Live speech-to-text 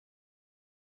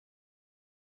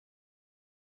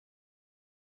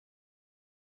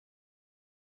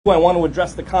I want to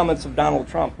address the comments of Donald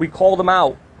Trump. We called him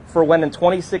out for when in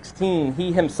 2016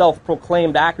 he himself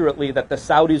proclaimed accurately that the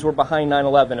Saudis were behind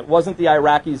 9/11. It wasn't the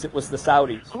Iraqis, it was the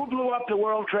Saudis. Who blew up the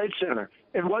World Trade Center?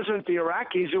 It wasn't the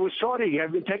Iraqis, it was Saudi. I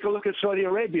mean, take a look at Saudi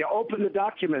Arabia. Open the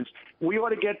documents. We ought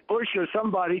to get Bush or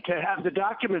somebody to have the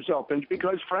documents opened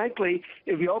because, frankly,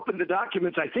 if you open the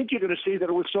documents, I think you're going to see that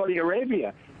it was Saudi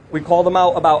Arabia. We called him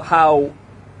out about how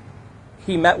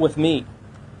he met with me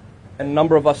and a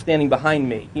number of us standing behind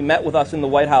me. He met with us in the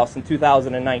White House in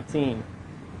 2019.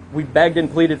 We begged and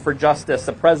pleaded for justice.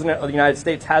 The President of the United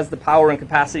States has the power and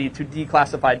capacity to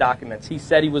declassify documents. He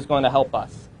said he was going to help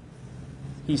us.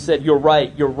 He said, you're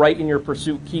right in your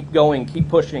pursuit. Keep going, keep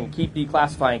pushing, keep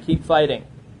declassifying, keep fighting.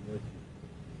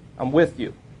 I'm with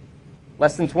you.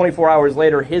 Less than 24 hours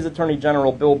later, his Attorney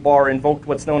General, Bill Barr, invoked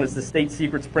what's known as the state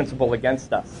secrets principle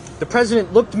against us. The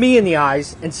President looked me in the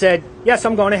eyes and said, yes,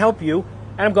 I'm going to help you,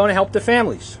 and I'm going to help the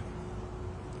families.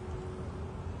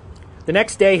 The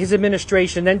next day, his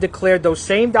administration then declared those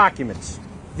same documents,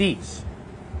 these,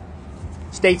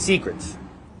 state secrets.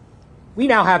 We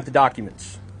now have the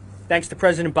documents, thanks to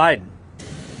President Biden.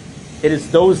 It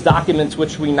is those documents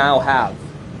which we now have.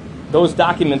 Those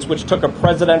documents which took a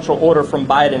presidential order from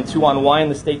Biden to unwind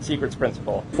the state secrets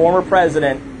principle. Former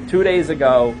president, 2 days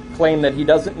ago, claimed that he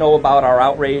doesn't know about our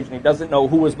outrage and he doesn't know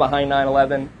who was behind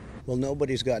 9/11. Well,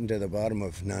 nobody's gotten to the bottom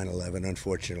of 9/11,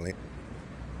 unfortunately.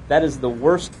 That is the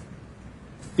worst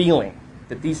feeling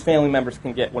that these family members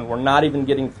can get when we're not even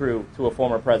getting through to a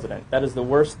former president. That is the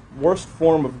worst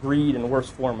form of greed and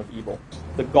worst form of evil.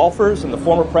 The golfers and the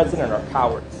former president are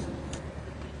cowards.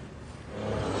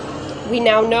 We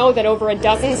now know that over a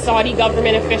dozen Saudi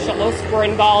government officials were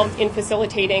involved in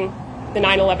facilitating the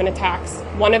 9/11 attacks.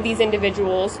 One of these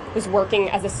individuals was working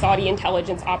as a Saudi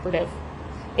intelligence operative.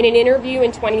 In an interview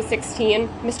in 2016,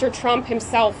 Mr. Trump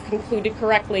himself concluded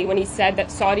correctly when he said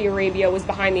that Saudi Arabia was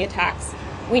behind the attacks.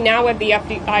 We now have the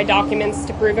FBI documents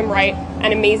to prove him right,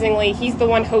 and amazingly, he's the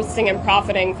one hosting and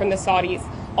profiting from the Saudis,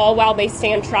 all while they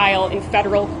stand trial in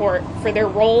federal court for their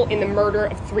role in the murder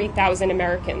of 3,000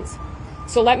 Americans.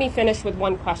 So let me finish with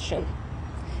one question.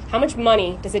 How much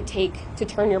money does it take to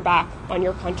turn your back on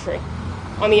your country,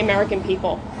 on the American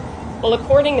people? Well,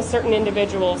 according to certain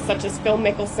individuals, such as Phil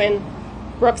Mickelson,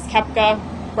 Brooks Koepka,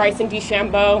 Bryson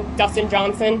DeChambeau, Dustin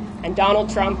Johnson, and Donald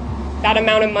Trump, that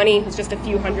amount of money is just a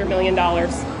few $100 million.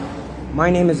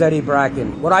 My name is Eddie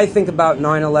Bracken. What I think about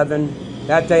 9/11,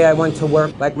 that day I went to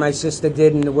work like my sister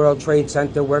did in the World Trade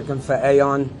Center working for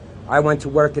Aon. I went to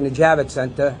work in the Javits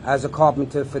Center as a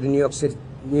carpenter for the New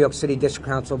York City District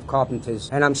Council of Carpenters,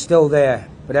 and I'm still there.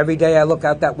 But every day I look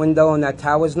out that window and that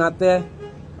tower's not there,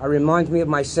 it reminds me of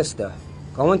my sister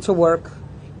going to work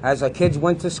as her kids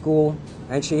went to school,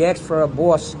 and she asked for her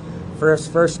boss for his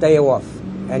first day off,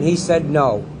 and he said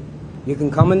no. You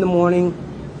can come in the morning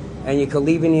and you can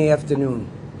leave in the afternoon.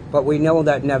 But we know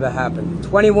that never happened.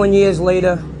 21 years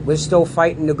later, we're still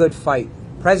fighting the good fight.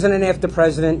 President after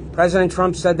president, President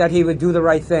Trump said that he would do the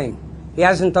right thing. He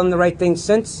hasn't done the right thing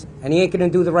since, and he ain't going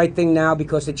to do the right thing now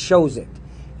because it shows it.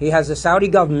 He has the Saudi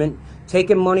government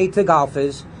taking money to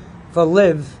golfers for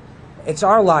LIV. It's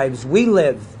our lives. We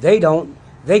live. They don't.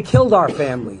 They killed our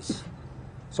families.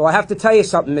 So I have to tell you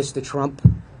something, Mr. Trump.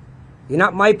 You're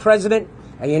not my president,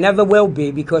 and you never will be,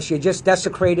 because you just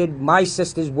desecrated my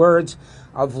sister's words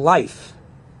of life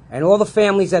and all the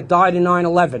families that died in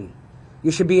 9/11.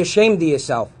 You should be ashamed of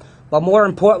yourself. But more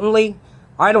importantly,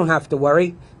 I don't have to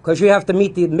worry, because you have to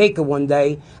meet the Maker one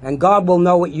day, and God will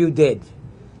know what you did.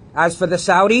 As for the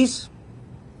Saudis,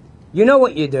 you know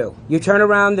what you do. You turn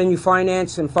around and you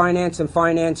finance and finance and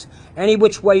finance any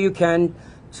which way you can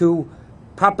to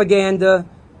propaganda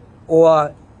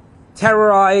or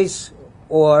terrorize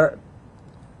or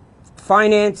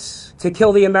finance to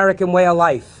kill the American way of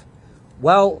life.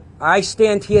 Well, I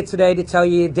stand here today to tell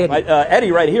you didn't.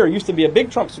 Eddie right here used to be a big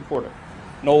Trump supporter.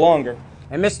 No longer.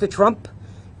 And Mr. Trump,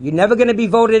 you're never going to be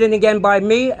voted in again by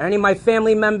me or any of my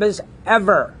family members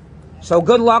ever. So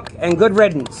good luck and good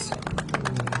riddance.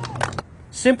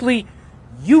 Simply,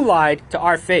 you lied to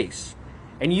our face,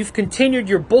 and you've continued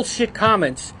your bullshit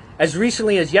comments as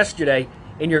recently as yesterday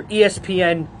in your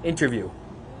ESPN interview.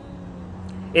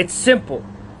 It's simple.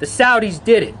 The Saudis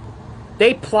did it.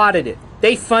 They plotted it.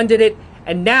 They funded it.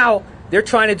 And now they're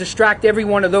trying to distract every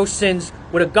one of those sins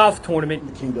with a golf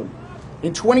tournament. The kingdom.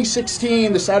 In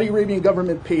 2016, the Saudi Arabian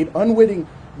government paid unwitting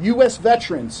U.S.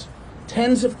 veterans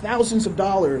tens of thousands of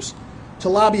dollars to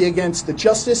lobby against the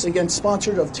Justice Against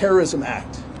Sponsored of Terrorism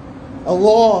Act, a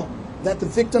law that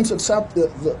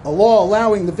a law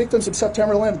allowing the victims of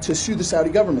September 11th to sue the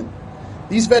Saudi government.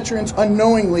 These veterans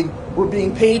unknowingly were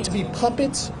being paid to be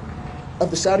puppets of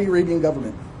the Saudi Arabian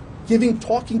government. giving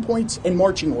talking points and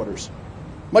marching orders,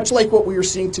 much like what we are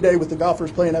seeing today with the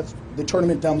golfers playing at the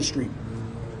tournament down the street.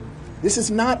 This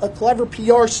is not a clever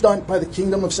PR stunt by the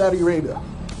Kingdom of Saudi Arabia.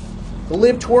 The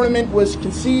LIV tournament was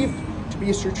conceived to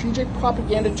be a strategic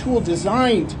propaganda tool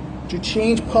designed to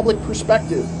change public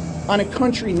perspective on a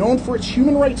country known for its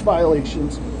human rights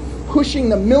violations, pushing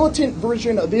the militant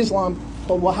version of Islam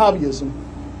called Wahhabism,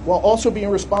 while also being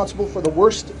responsible for the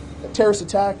worst terrorist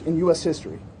attack in U.S.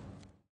 history.